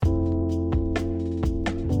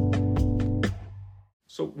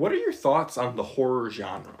So what are your thoughts on the horror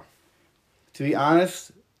genre? To be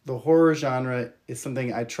honest, the horror genre is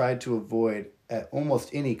something I tried to avoid at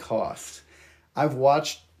almost any cost. I've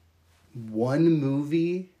watched one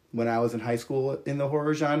movie when I was in high school in the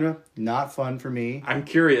horror genre. Not fun for me. I'm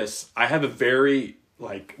curious. I have a very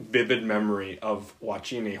vivid memory of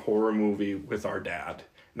watching a horror movie with our dad.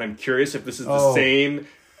 And I'm curious if this is the same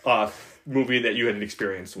movie that you had an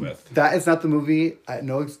experience with. That is not the movie. I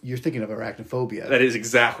know you're thinking of Arachnophobia. That is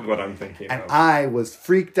exactly what I'm thinking and of. I was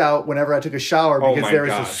freaked out whenever I took a shower because there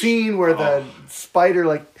was a scene where the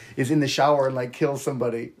spider is in the shower and kills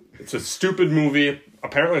somebody. It's a stupid movie.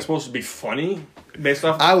 Apparently it's supposed to be funny based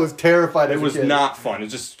off. I was terrified. It was not fun.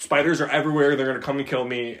 It's just spiders are everywhere. They're going to come and kill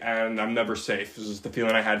me and I'm never safe. This is the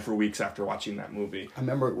feeling I had for weeks after watching that movie. I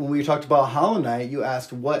remember when we talked about Hollow Knight, you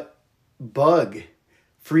asked what bug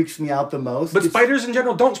freaks me out the most. But spiders in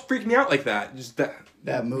general don't freak me out like that. Just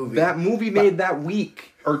that movie. That movie made that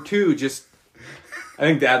week or two just... I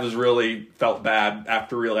think Dad really felt bad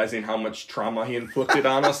after realizing how much trauma he inflicted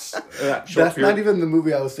on us. That's not even the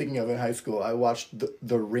movie I was thinking of in high school. I watched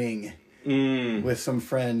The Ring with some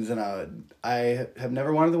friends, and I have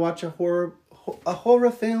never wanted to watch a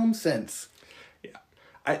horror film since.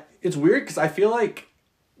 Yeah, it's weird because I feel like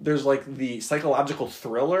there's the psychological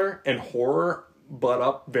thriller and horror butt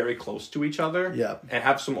up very close to each other. Yeah, and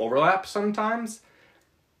have some overlap sometimes.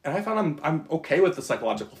 And I found I'm okay with the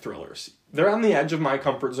psychological thrillers. They're on the edge of my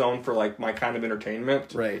comfort zone for my kind of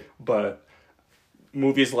entertainment. Right. But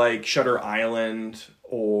movies like Shutter Island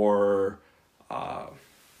or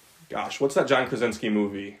what's that John Krasinski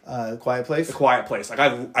movie? Quiet Place? The Quiet Place.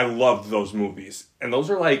 I loved those movies. And those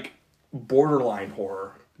are borderline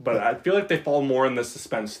horror. But I feel like they fall more in the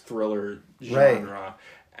suspense thriller genre. Right.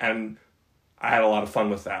 And I had a lot of fun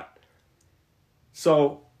with that.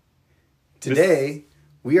 So today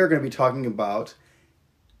we are going to be talking about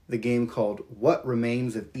the game called What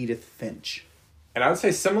Remains of Edith Finch. And I would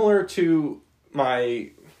say similar to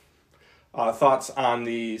my thoughts on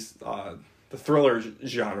the thriller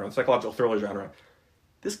genre, the psychological thriller genre,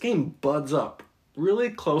 this game buds up really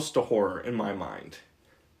close to horror in my mind.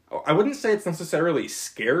 I wouldn't say it's necessarily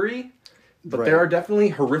scary, but there are definitely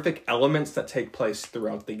horrific elements that take place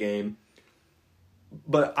throughout the game.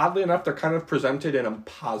 But oddly enough, they're kind of presented in a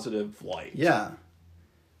positive light. Yeah.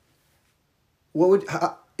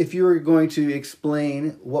 If you were going to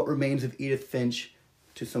explain What Remains of Edith Finch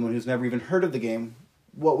to someone who's never even heard of the game,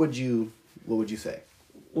 what would you say?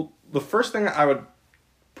 Well, the first thing I would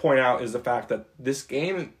point out is the fact that this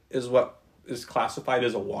game is what is classified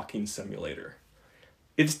as a walking simulator.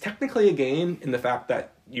 It's technically a game in the fact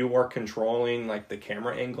that you are controlling the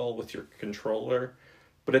camera angle with your controller,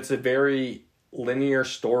 but it's a very linear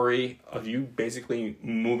story of you basically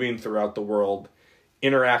moving throughout the world,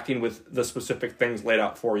 interacting with the specific things laid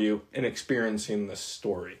out for you, and experiencing this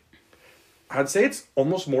story. I'd say it's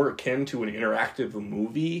almost more akin to an interactive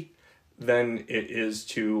movie than it is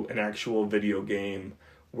to an actual video game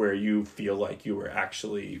where you feel like you were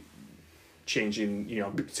actually changing,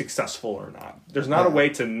 successful or not. There's not a way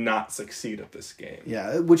to not succeed at this game.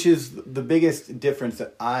 Yeah, which is the biggest difference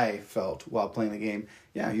that I felt while playing the game.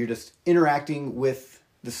 Yeah, you're just interacting with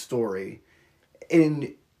the story.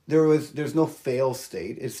 And there's no fail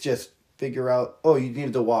state. It's just figure out, you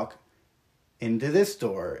needed to walk into this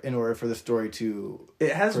door in order for the story to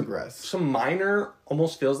progress. Some minor,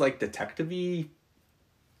 almost feels like detective-y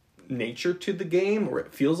nature to the game, where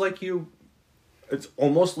it feels like it's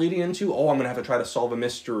almost leading into, I'm going to have to try to solve a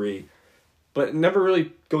mystery. But it never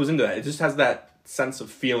really goes into that. It just has that sense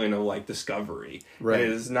of feeling of discovery. Right.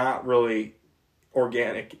 And it is not really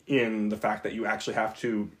organic in the fact that you actually have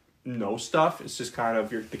to know stuff. It's just kind of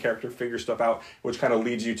the character figures stuff out, which kind of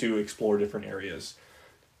leads you to explore different areas.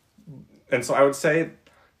 And so I would say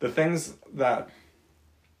the things that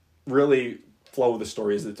really flow the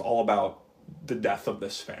story is it's all about the death of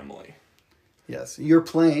this family. Yes, you're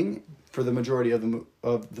playing for the majority of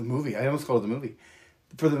the movie. I almost called it the movie.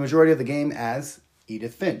 For the majority of the game as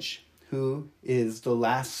Edith Finch, who is the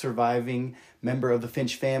last surviving member of the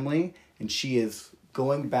Finch family, and she is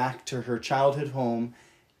going back to her childhood home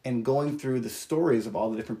and going through the stories of all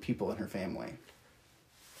the different people in her family.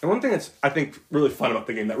 And one thing that's, I think, really fun about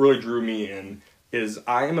the game that really drew me in is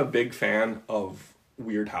I am a big fan of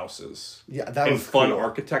weird houses. Yeah, that was fun cool.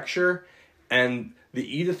 Architecture. And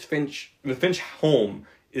the Finch home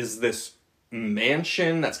is this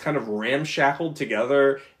mansion that's kind of ramshackled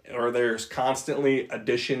together, or there's constantly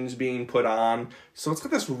additions being put on. So it's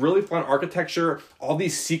got this really fun architecture, all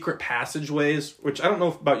these secret passageways, which I don't know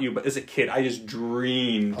about you, but as a kid, I just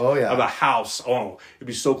dreamed of a house. Oh, it'd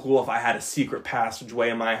be so cool if I had a secret passageway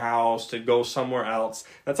in my house to go somewhere else.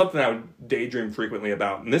 That's something I would daydream frequently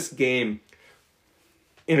about. And this game,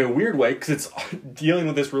 in a weird way, because it's dealing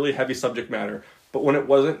with this really heavy subject matter, but when it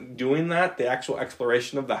wasn't doing that, the actual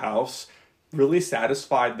exploration of the house really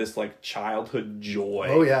satisfied this like childhood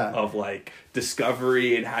joy of like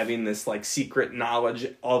discovery and having this like secret knowledge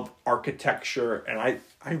of architecture, and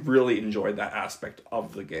I really enjoyed that aspect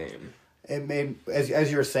of the game. It made,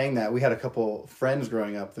 as you were saying that, we had a couple friends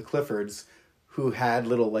growing up, the Cliffords, who had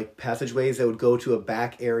little like passageways that would go to a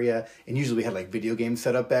back area, and usually we had like video games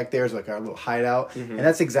set up back there as like our little hideout, and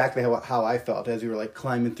that's exactly how I felt as we were like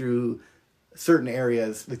climbing through certain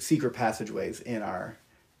areas, like secret passageways in our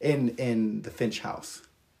in the Finch house.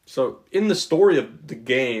 So in the story of the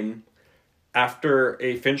game, after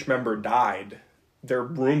a Finch member died, their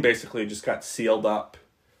room basically just got sealed up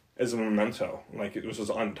as a memento, like it was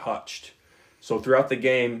untouched. So throughout the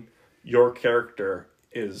game, your character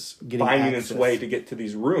is finding its way to get to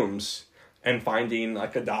these rooms and finding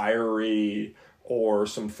like a diary or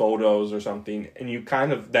some photos or something, and you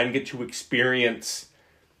kind of then get to experience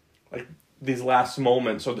like these last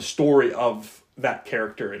moments or the story of that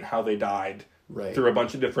character and how they died through a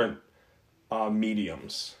bunch of different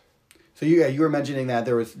mediums. So you were mentioning that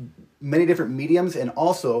there was many different mediums, and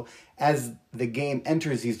also as the game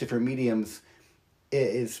enters these different mediums, it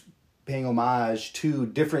is paying homage to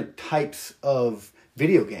different types of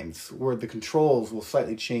video games where the controls will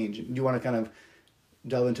slightly change. Do you want to kind of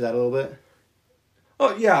delve into that a little bit?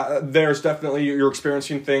 Oh, yeah, there's definitely, you're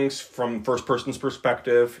experiencing things from first person's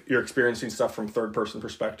perspective. You're experiencing stuff from third person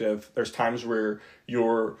perspective. There's times where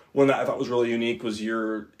one that I thought was really unique was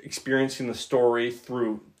you're experiencing the story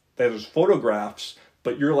through, there's photographs,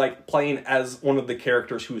 but you're like playing as one of the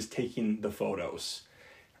characters who is taking the photos.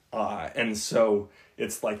 And so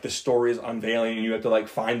it's like the story is unveiling, and you have to like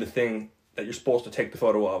find the thing that you're supposed to take the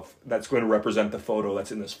photo of that's going to represent the photo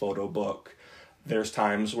that's in this photo book. There's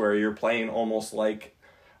times where you're playing almost like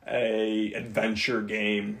a adventure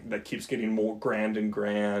game that keeps getting more grand and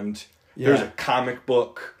grand. Yeah. There's a comic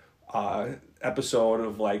book episode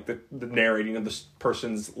of like the narrating of this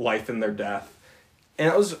person's life and their death. And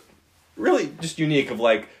it was really just unique of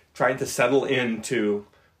like trying to settle into,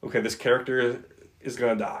 okay, this character is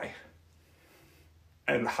going to die.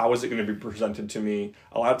 And how is it going to be presented to me?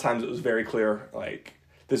 A lot of times it was very clear, like,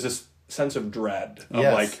 there's this sense of dread of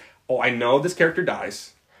like, oh, I know this character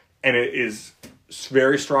dies, and it is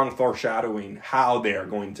very strong foreshadowing how they are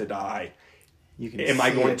going to die. Am I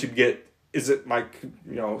going to get, is it my,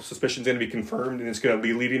 suspicion's going to be confirmed, and it's going to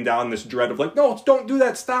be leading down this dread of like, no, don't do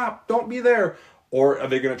that, stop, don't be there. Or are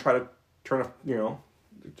they going to try to turn a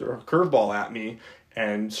curveball at me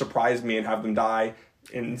and surprise me and have them die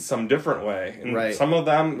in some different way? And some of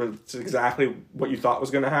them, it's exactly what you thought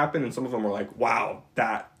was going to happen, and some of them were like, wow,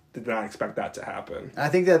 that did not expect that to happen. I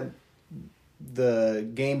think that the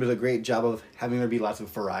game does a great job of having there be lots of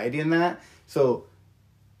variety in that. So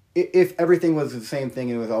if everything was the same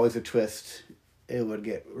thing and it was always a twist, it would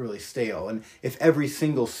get really stale. And if every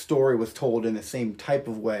single story was told in the same type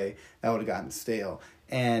of way, that would have gotten stale.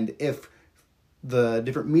 And if the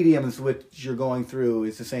different mediums which you're going through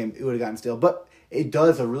is the same, it would have gotten stale. But it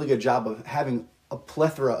does a really good job of having a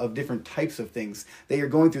plethora of different types of things that you're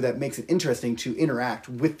going through that makes it interesting to interact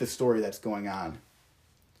with the story that's going on.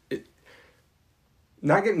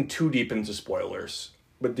 Not getting too deep into spoilers,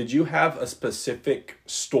 but did you have a specific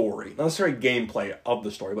story, not necessarily gameplay of the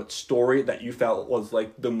story, but story that you felt was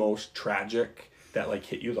like the most tragic, that like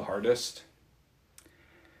hit you the hardest?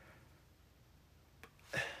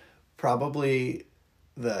 Probably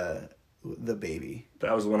the baby.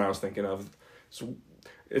 That was the one I was thinking of. So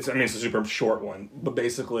it's a super short one, but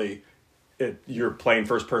basically you're playing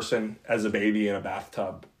first person as a baby in a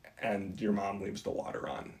bathtub, and your mom leaves the water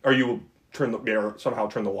on, or you somehow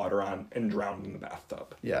turn the water on and drown in the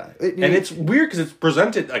bathtub. Yeah. And it's weird because it's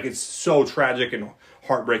presented like it's so tragic and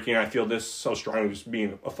heartbreaking. I feel this so strongly just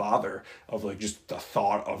being a father of like just the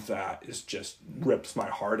thought of that is just rips my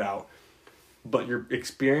heart out. But you're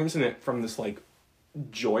experiencing it from this like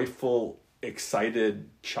joyful, excited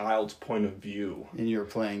child's point of view. And you're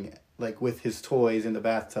playing like with his toys in the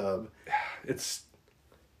bathtub. It's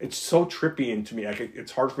so trippy into me. Like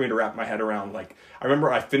it's hard for me to wrap my head around. Like I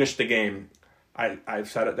remember I finished the game. I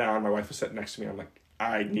sat it down. My wife was sitting next to me. I'm like,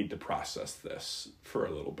 I need to process this for a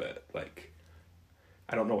little bit. Like,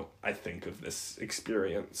 I don't know what I think of this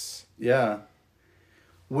experience. Yeah.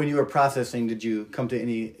 when you were processing, did you come to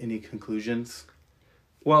any conclusions?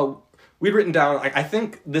 Well, we'd written down, I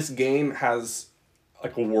think this game has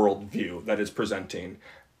like a worldview that it's presenting.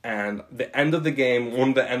 And the end of the game, one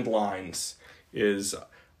of the end lines is,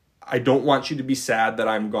 I don't want you to be sad that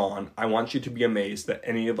I'm gone. I want you to be amazed that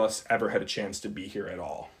any of us ever had a chance to be here at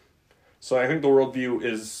all. So I think the worldview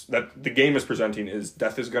is that the game is presenting is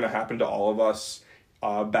death is going to happen to all of us,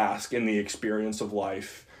 bask in the experience of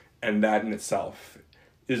life, and that in itself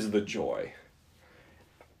is the joy.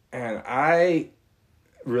 And I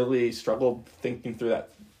really struggled thinking through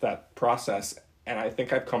that process, and I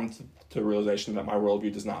think I've come to the realization that my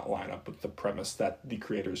worldview does not line up with the premise that the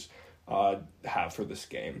creators have for this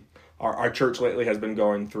game. Our church lately has been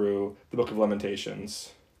going through the Book of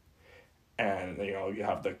Lamentations, and you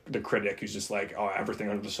have the critic who's just like, oh, everything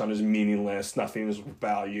under the sun is meaningless, nothing is of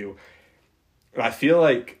value. And I feel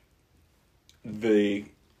like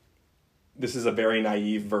this is a very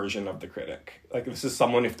naive version of the critic. Like, this is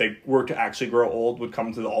someone, if they were to actually grow old, would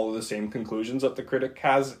come to all of the same conclusions that the critic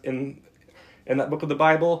has in that book of the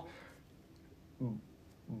Bible.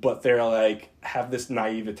 But they're like, have this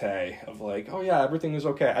naivete of like, oh yeah, everything is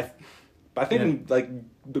okay. I think like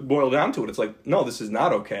boil down to it, it's like, no, this is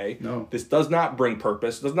not okay. No. This does not bring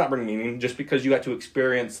purpose, does not bring meaning. Just because you got to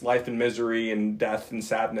experience life and misery and death and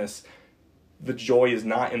sadness, the joy is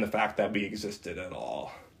not in the fact that we existed at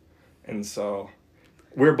all. And so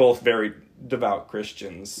we're both very devout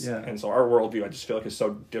Christians. Yeah. And so our worldview, I just feel like, is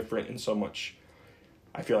so different and so much,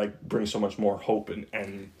 I feel like, brings so much more hope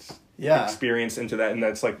and experience into that. And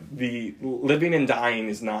that's like, the living and dying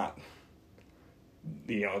is not,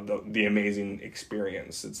 the amazing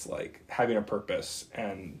experience. It's like having a purpose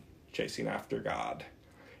and chasing after God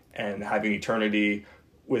and having eternity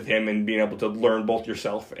with him and being able to learn both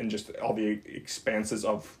yourself and just all the expanses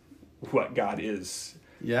of what God is.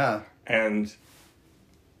 Yeah. And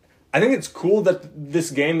I think it's cool that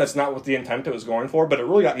this game, that's not what the intent it was going for, but it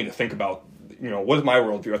really got me to think about, what is my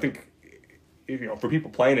worldview? I think, for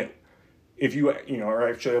people playing it, if you, are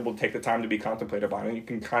actually able to take the time to be contemplative on it, you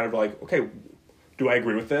can kind of like, okay, do I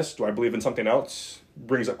agree with this? Do I believe in something else?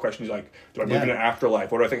 Brings up questions like, do I believe in an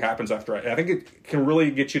afterlife? What do I think happens after? I think it can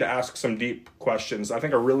really get you to ask some deep questions. I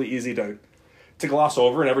think are really easy to gloss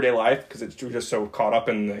over in everyday life because it's just so caught up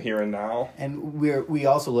in the here and now. And we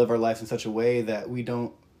also live our lives in such a way that we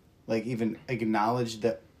don't like even acknowledge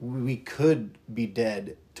that we could be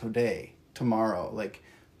dead today, tomorrow. Like,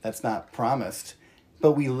 that's not promised.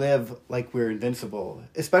 But we live like we're invincible,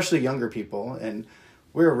 especially younger people, and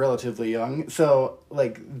we're relatively young. So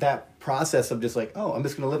like that process of just like, oh, I'm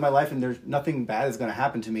just going to live my life and there's nothing bad is going to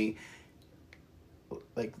happen to me.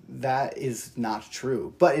 Like, that is not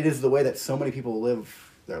true. But it is the way that so many people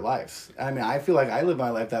live their lives. I mean, I feel like I live my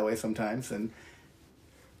life that way sometimes. And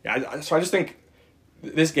yeah, so I just think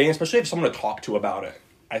this game, especially if someone to talk to about it,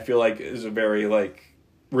 I feel like is a very like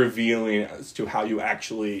revealing as to how you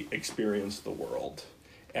actually experience the world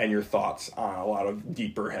and your thoughts on a lot of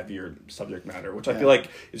deeper, heavier subject matter, which I feel like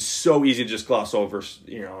is so easy to just gloss over,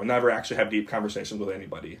 and never actually have deep conversations with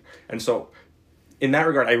anybody. And so in that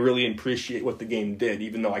regard, I really appreciate what the game did,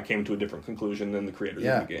 even though I came to a different conclusion than the creators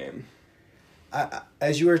of the game.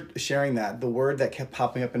 As you were sharing that, the word that kept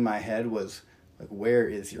popping up in my head was like, where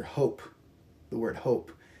is your hope? The word hope.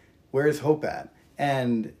 Where is hope at?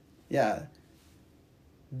 And yeah,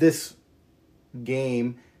 this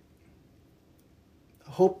game,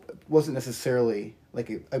 hope wasn't necessarily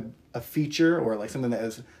like a feature or like something that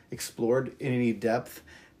was explored in any depth,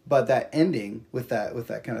 but that ending with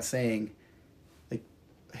that kind of saying, like,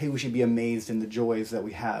 hey, we should be amazed in the joys that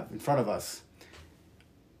we have in front of us.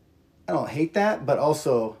 I don't hate that, but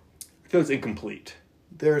also I feel it's incomplete.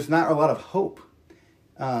 There's not a lot of hope.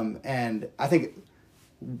 And I think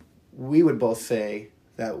we would both say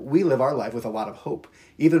that we live our life with a lot of hope.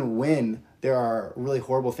 Even when there are really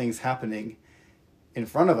horrible things happening in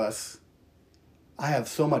front of us, I have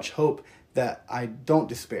so much hope that I don't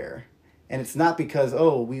despair. And it's not because,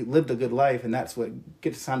 we lived a good life and that's what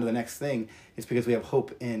gets us on to the next thing. It's because we have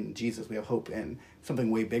hope in Jesus. We have hope in something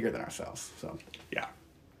way bigger than ourselves. So yeah.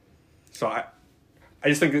 So I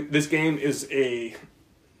just think that this game is a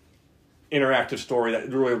interactive story that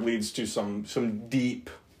really leads to some deep,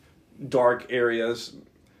 dark areas.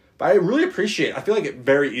 But I really appreciate, I feel like it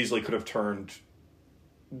very easily could have turned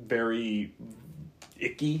very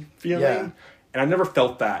icky feeling. Yeah. And I never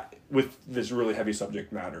felt that with this really heavy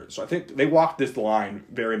subject matter. So I think they walked this line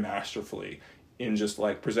very masterfully in just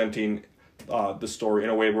like presenting the story in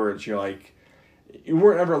a way where it's, you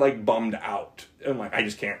weren't ever like bummed out and like, I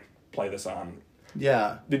just can't play this on.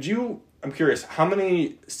 Yeah. I'm curious, how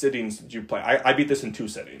many sittings did you play? I beat this in 2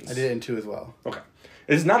 sittings. I did it in 2 as well. Okay.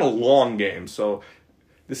 It's not a long game, so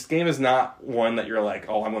this game is not one that you're like,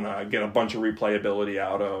 oh, I'm going to get a bunch of replayability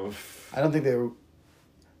out of. I don't think they were...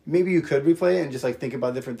 Maybe you could replay it and just like think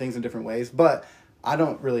about different things in different ways, but I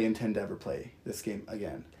don't really intend to ever play this game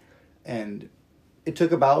again. And it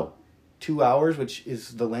took about 2 hours, which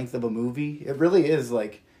is the length of a movie. It really is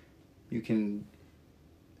like, you can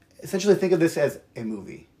essentially think of this as a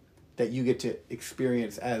movie that you get to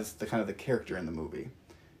experience as the kind of the character in the movie,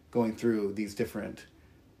 going through these different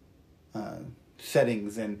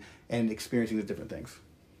settings and experiencing the different things.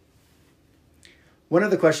 One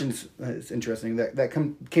of the questions that's interesting that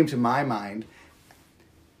came to my mind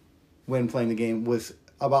when playing the game was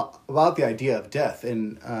about the idea of death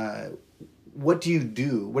and what do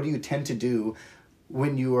you tend to do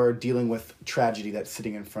when you are dealing with tragedy that's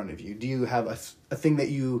sitting in front of you? Do you have a thing that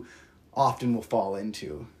you often will fall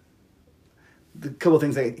into? The couple of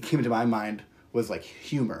things that came into my mind was like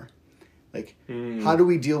humor. Like, how do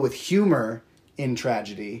we deal with humor in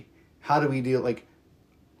tragedy? How do we deal, like,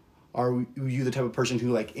 are you the type of person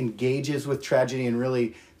who like engages with tragedy and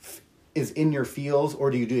really is in your feels, or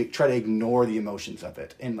do you try to ignore the emotions of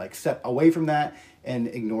it and like step away from that and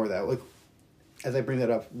ignore that? Like, as I bring that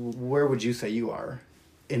up, where would you say you are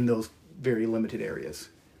in those very limited areas?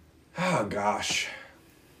 Oh gosh,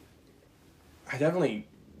 I definitely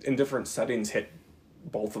in different settings hit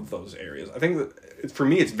both of those areas. I think that for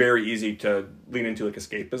me it's very easy to lean into like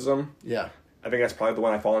escapism. Yeah. I think that's probably the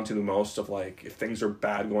one I fall into the most of like, if things are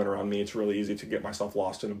bad going around me, it's really easy to get myself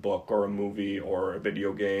lost in a book or a movie or a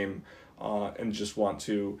video game and just want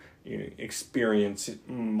to experience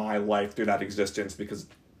my life through that existence because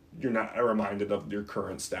you're not reminded of your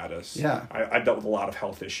current status. Yeah. I dealt with a lot of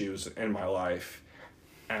health issues in my life,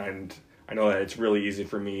 and I know that it's really easy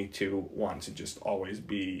for me to want to just always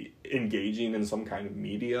be engaging in some kind of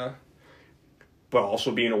media, but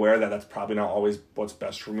also being aware that that's probably not always what's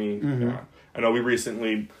best for me. Mm-hmm. I know we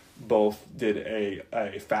recently both did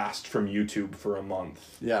a fast from YouTube for a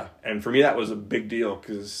month. Yeah. And for me, that was a big deal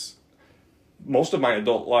because most of my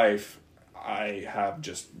adult life, I have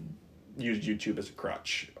just used YouTube as a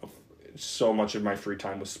crutch. So much of my free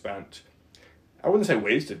time was spent, I wouldn't say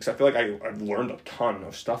wasted, because I feel like I've learned a ton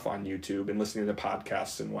of stuff on YouTube and listening to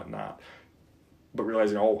podcasts and whatnot. But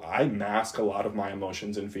realizing, I mask a lot of my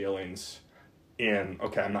emotions and feelings. And,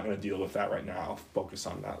 okay, I'm not going to deal with that right now. I'll focus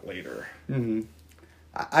on that later. Mm-hmm.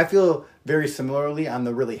 I feel very similarly on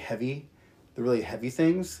the really heavy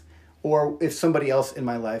things. Or if somebody else in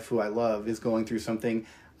my life who I love is going through something,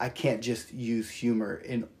 I can't just use humor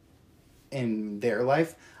in their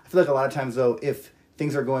life. I feel like a lot of times, though, if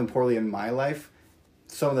things are going poorly in my life,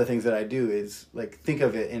 some of the things that I do is, like, think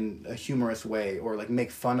of it in a humorous way or, like, make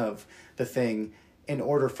fun of the thing in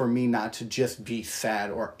order for me not to just be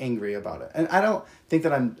sad or angry about it. And I don't think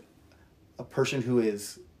that I'm a person who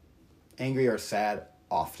is angry or sad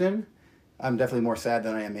often. I'm definitely more sad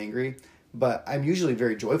than I am angry. But I'm usually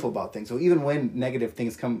very joyful about things. So even when negative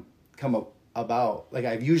things come about, like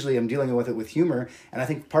I usually am dealing with it with humor. And I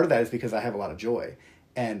think part of that is because I have a lot of joy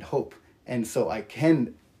and hope. And so I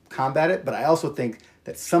can combat it. But I also think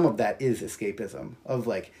that some of that is escapism of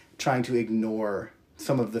like trying to ignore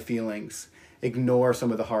some of the feelings, ignore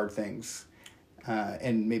some of the hard things,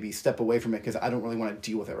 and maybe step away from it because I don't really want to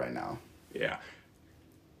deal with it right now. Yeah.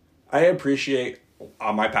 I appreciate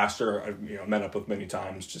my pastor, I've met up with many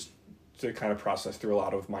times just to kind of process through a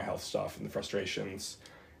lot of my health stuff and the frustrations.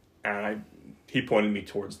 And he pointed me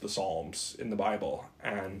towards the Psalms in the Bible.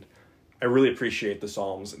 And I really appreciate the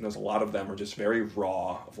Psalms. And there's a lot of them are just very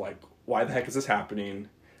raw of like, why the heck is this happening?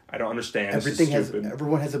 I don't understand.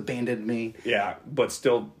 Everyone has abandoned me. Yeah, but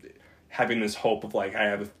still having this hope of like, I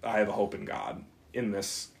have a hope in God in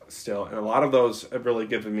this still. And a lot of those have really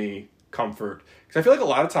given me comfort. Because I feel like a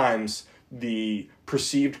lot of times the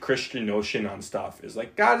perceived Christian notion on stuff is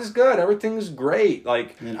like, God is good, everything's great.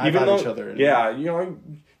 Like, and even though each other. Yeah,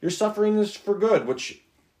 your suffering is for good, which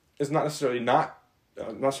is not necessarily not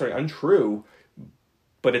necessarily untrue,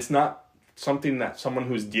 but it's not something that someone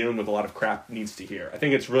who's dealing with a lot of crap needs to hear. I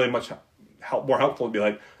think it's really much more helpful to be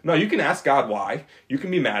like, no, you can ask God why. You can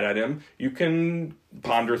be mad at him. You can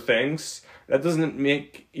ponder things. That doesn't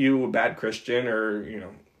make you a bad Christian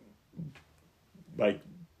or, like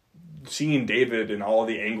seeing David and all of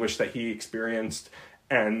the anguish that he experienced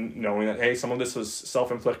and knowing that, hey, some of this was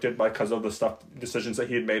self-inflicted because of the decisions that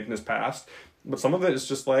he had made in his past. But some of it is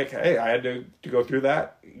just like, hey, I had to go through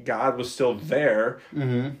that. God was still there.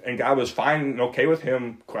 Mm-hmm. And God was fine and okay with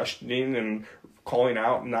him questioning and calling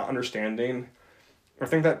out and not understanding. I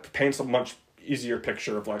think that paints a much easier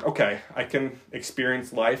picture of like, okay, I can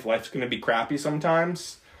experience life. Life's going to be crappy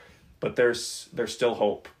sometimes, but there's still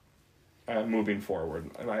hope. moving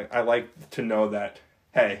forward. And I like to know that,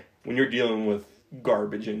 hey, when you're dealing with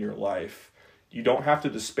garbage in your life, you don't have to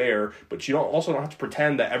despair, but you also don't have to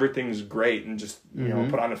pretend that everything's great and just, you know,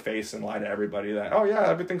 put on a face and lie to everybody that, oh yeah,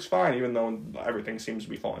 everything's fine, even though everything seems to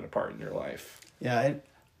be falling apart in your life. Yeah,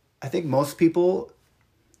 I think most people,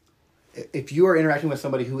 if you are interacting with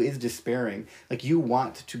somebody who is despairing, like, you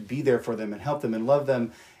want to be there for them and help them and love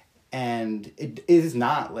them, and it is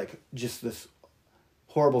not like just this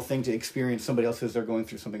horrible thing to experience somebody else as they're going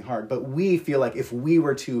through something hard. But we feel like if we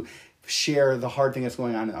were to share the hard thing that's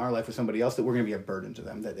going on in our life with somebody else, that we're going to be a burden to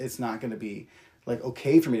them, that it's not going to be like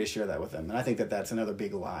okay for me to share that with them. And I think that that's another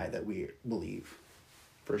big lie that we believe.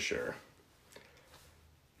 For sure.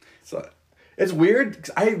 So it's weird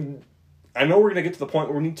because I know we're going to get to the point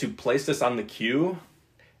where we need to place this on the queue,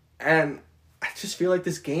 and I just feel like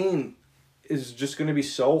this game is just going to be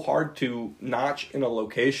so hard to notch in a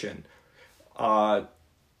location. Because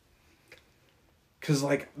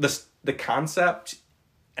like the concept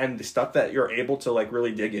and the stuff that you're able to like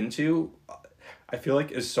really dig into, I feel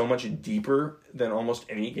like is so much deeper than almost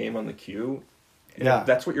any game on the queue. And if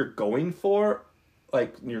that's what you're going for,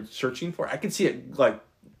 like you're searching for, I can see it like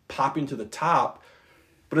popping to the top.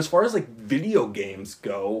 But as far as like video games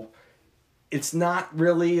go, it's not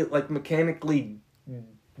really like mechanically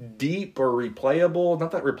deep or replayable.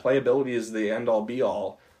 Not that replayability is the end all be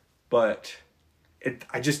all, but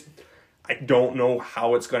I don't know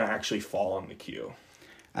how it's going to actually fall on the queue.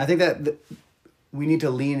 I think that we need to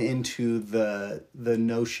lean into the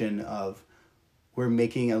notion of we're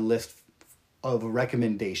making a list of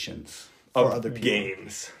recommendations for other people.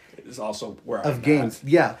 Games is also where I'm games, at.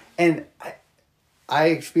 Yeah. And I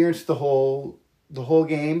experienced the whole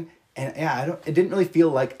game, and yeah, it didn't really feel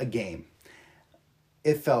like a game.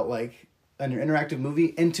 It felt like an interactive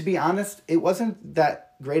movie, and to be honest, it wasn't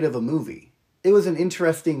that great of a movie. It was an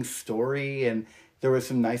interesting story, and there were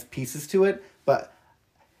some nice pieces to it, but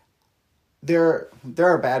there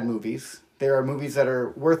are bad movies. There are movies that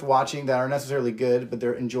are worth watching that aren't necessarily good, but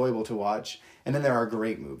they're enjoyable to watch, and then there are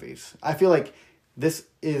great movies. I feel like this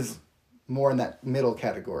is more in that middle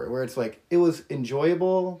category, where it's like, it was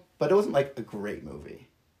enjoyable, but it wasn't like a great movie.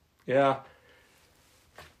 Yeah.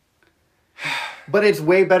 But it's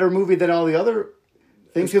way better movie than all the other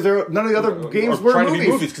things, because none of the other games were trying movies. To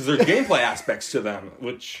be movies because there's gameplay aspects to them,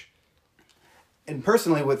 which. And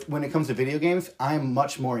personally, when it comes to video games, I'm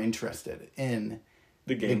much more interested in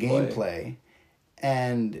the gameplay,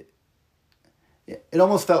 and it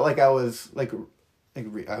almost felt like I was I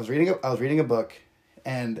was reading a book,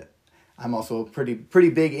 and I'm also pretty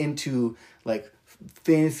big into like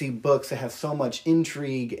fantasy books that have so much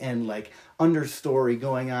intrigue and like understory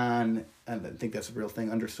going on. I think that's a real thing,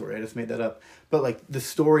 understory. I just made that up. But like the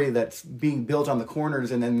story that's being built on the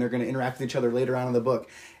corners, and then they're going to interact with each other later on in the book.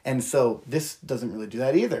 And so this doesn't really do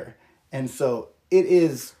that either. And so it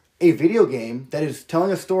is a video game that is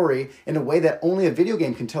telling a story in a way that only a video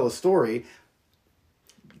game can tell a story.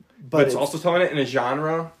 But it's also telling it in a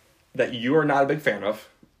genre that you are not a big fan of.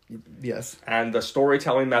 Yes. And the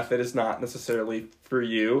storytelling method is not necessarily for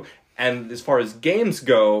you. And as far as games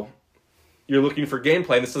go, you're looking for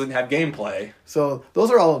gameplay, and this doesn't have gameplay. So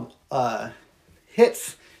those are all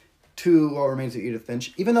hits to What Remains of Edith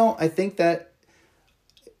Finch, even though I think that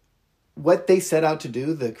what they set out to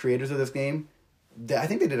do, the creators of this game, I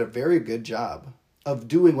think they did a very good job of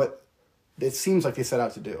doing what it seems like they set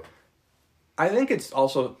out to do. I think it's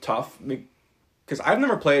also tough because I've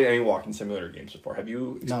never played any walking simulator games before. Have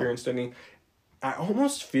you experienced any? I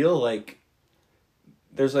almost feel like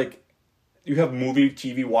there's like, you have movie,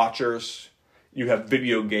 TV watchers, you have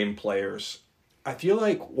video game players. I feel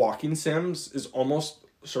like walking sims is almost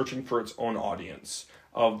searching for its own audience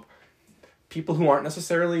of people who aren't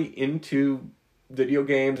necessarily into video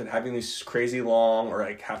games and having these crazy long or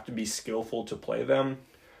like have to be skillful to play them,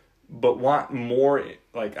 but want more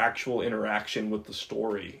like actual interaction with the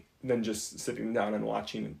story than just sitting down and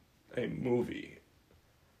watching a movie.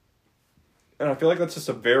 And I feel like that's just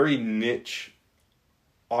a very niche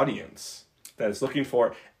audience that is looking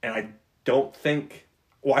for, and I think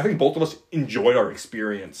both of us enjoy our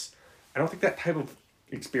experience. I don't think that type of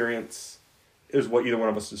experience is what either one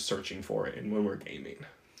of us is searching for when we're gaming.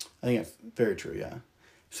 I think that's very true, yeah.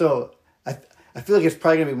 So I feel like it's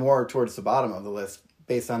probably going to be more towards the bottom of the list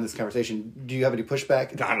based on this conversation. Do you have any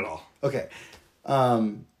pushback? Not at all. Okay.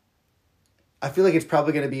 I feel like it's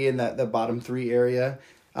probably going to be in the bottom 3 area.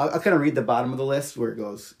 I'll kind of read the bottom of the list where it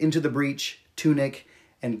goes Into the Breach, Tunic,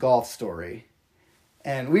 and Golf Story.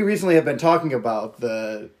 And we recently have been talking about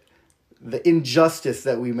the injustice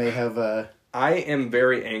that we may have... I am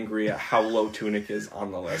very angry at how low Tunic is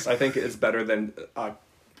on the list. I think it's better than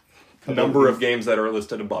number of games that are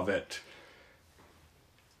listed above it.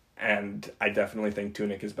 And I definitely think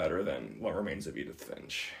Tunic is better than What Remains of Edith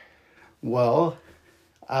Finch. Well,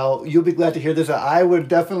 you'll be glad to hear this. I would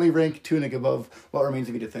definitely rank Tunic above What Remains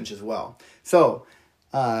of Edith Finch as well. So,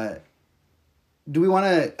 do we want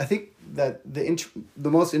to? I think that the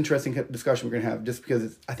most interesting discussion we're going to have, just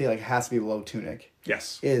because I feel like it has to be below Tunic,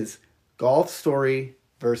 yes, is Golf Story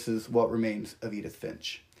versus What Remains of Edith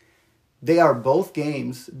Finch. They are both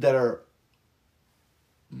games that are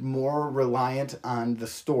more reliant on the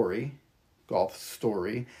story, Golf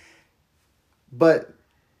Story, but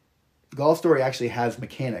Golf Story actually has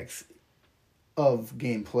mechanics of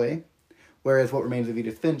gameplay, whereas What Remains of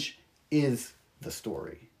Edith Finch is the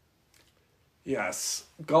story. Yes.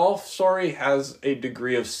 Golf Story has a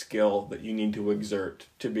degree of skill that you need to exert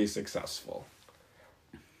to be successful.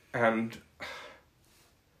 And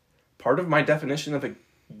part of my definition of a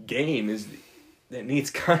game is it needs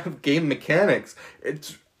kind of game mechanics.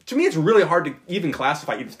 To me, it's really hard to even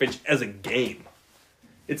classify Edith Finch as a game.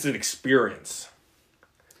 It's an experience.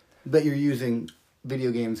 But you're using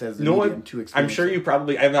video games as a medium to experience. I'm sure you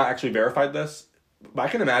probably... I have not actually verified this, but I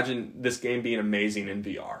can imagine this game being amazing in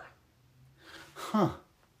VR. Huh.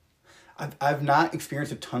 I've not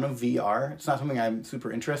experienced a ton of VR. It's not something I'm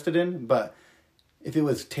super interested in, but if it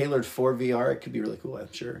was tailored for VR, it could be really cool,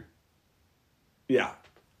 I'm sure. Yeah.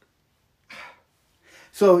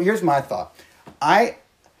 So here's my thought.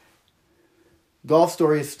 Golf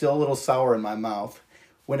Story is still a little sour in my mouth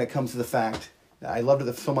when it comes to the fact that I loved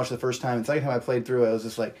it so much the first time. And the second time I played through it, I was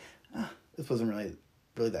just like, this wasn't really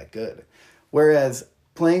that good. Whereas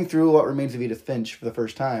playing through What Remains of Edith Finch for the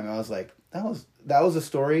first time, I was like, that was a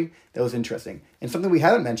story that was interesting. And something we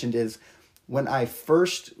haven't mentioned is when I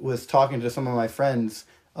first was talking to some of my friends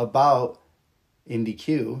about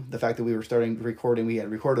IndieQ, the fact that we were starting recording, we had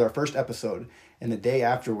recorded our first episode, and the day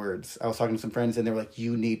afterwards, I was talking to some friends, and they were like,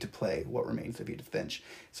 you need to play What Remains of Edith Finch.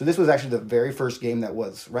 So this was actually the very first game that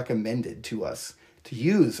was recommended to us to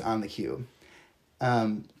use on the queue.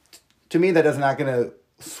 To me, that is not going to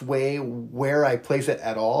sway where I place it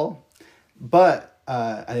at all, but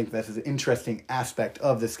I think that's an interesting aspect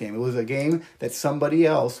of this game. It was a game that somebody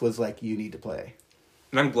else was like, you need to play.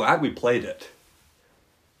 And I'm glad we played it.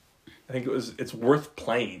 I think it's worth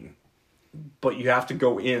playing, but you have to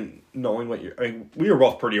go in knowing what we were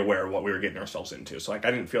both pretty aware of what we were getting ourselves into. So I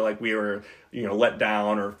didn't feel like we were, let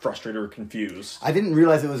down or frustrated or confused. I didn't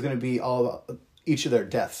realize it was going to be all about each of their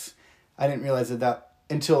deaths. I didn't realize that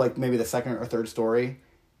until maybe the second or third story.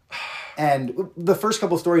 And the first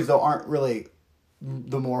couple stories though aren't really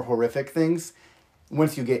the more horrific things.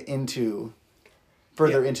 Once you get into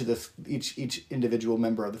further into this each individual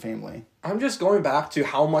member of the family. I'm just going back to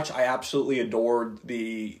how much I absolutely adored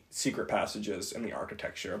the secret passages and the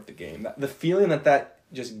architecture of the game. The feeling that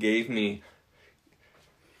just gave me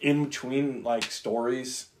in between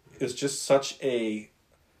stories is just such a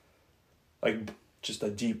just a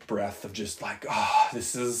deep breath of just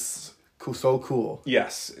this is cool, so cool.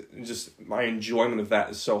 Yes, just my enjoyment of that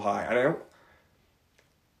is so high. And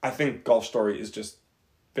I think Golf Story is just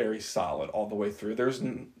very solid all the way through.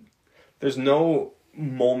 There's no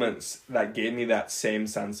moments that gave me that same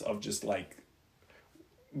sense of just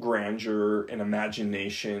grandeur and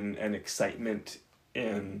imagination and excitement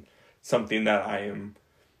in something that I am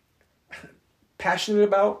passionate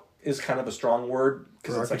about is kind of a strong word,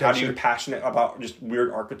 because it's how do you passionate about just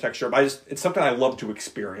weird architecture, but it's something I love to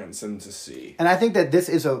experience and to see. And I think that this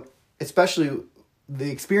is especially the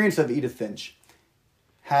experience of Edith Finch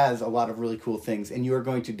has a lot of really cool things, and you are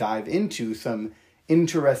going to dive into some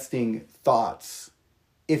interesting thoughts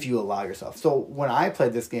if you allow yourself. So when I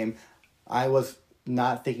played this game, I was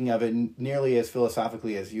not thinking of it nearly as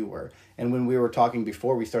philosophically as you were. And when we were talking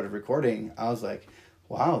before we started recording, I was like,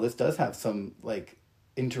 wow, this does have some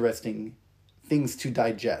interesting things to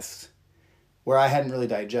digest, where I hadn't really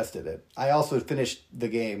digested it. I also finished the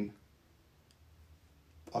game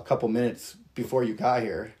a couple minutes before you got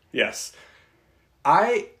here. Yes.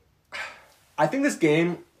 I think this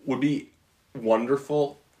game would be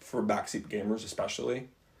wonderful for backseat gamers, especially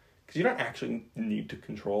because you don't actually need to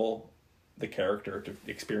control the character to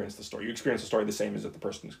experience the story. You experience the story the same as if the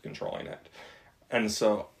person is controlling it. And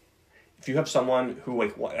so if you have someone who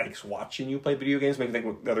likes watching you play video games, maybe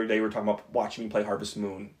think the other day we were talking about watching me play Harvest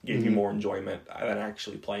Moon gave you more enjoyment than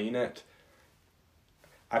actually playing it.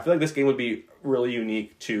 I feel like this game would be really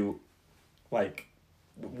unique to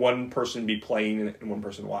one person be playing it and one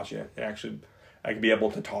person watching it. And actually, I could be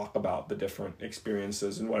able to talk about the different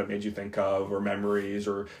experiences and what it made you think of, or memories,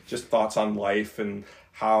 or just thoughts on life, and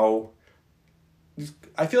how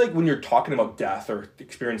I feel like when you're talking about death or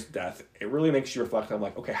experienced death, it really makes you reflect on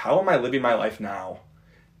like, okay, how am I living my life now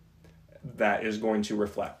that is going to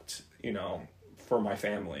reflect, for my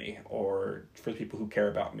family or for people who care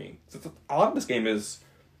about me. A lot of this game is,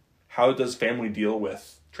 how does family deal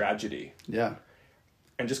with tragedy? Yeah.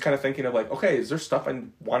 And just kind of thinking of like, okay, is there stuff I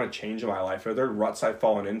want to change in my life? Are there ruts I've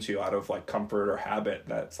fallen into out of like comfort or habit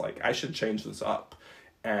that's like, I should change this up?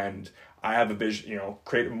 And I have a vision,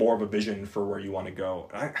 create more of a vision for where you want to go.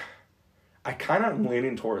 And I kind of am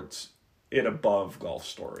leaning towards it above Golf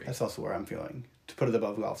Story. That's also where I'm feeling. To put it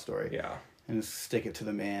above Golf Story. Yeah. And just stick it to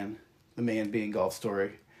the man. The man being Golf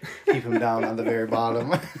Story. Keep him down on the very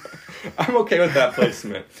bottom. I'm okay with that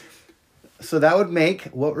placement. So that would make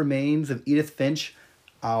What Remains of Edith Finch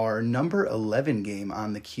our number 11 game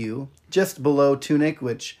on the queue. Just below Tunic,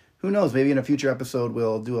 which, who knows, maybe in a future episode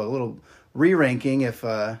we'll do a little re-ranking if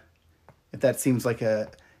that seems like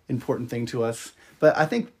a important thing to us. But I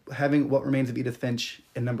think having What Remains of Edith Finch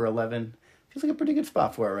in number 11 feels like a pretty good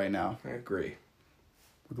spot for it right now. I agree.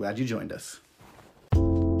 We're glad you joined us.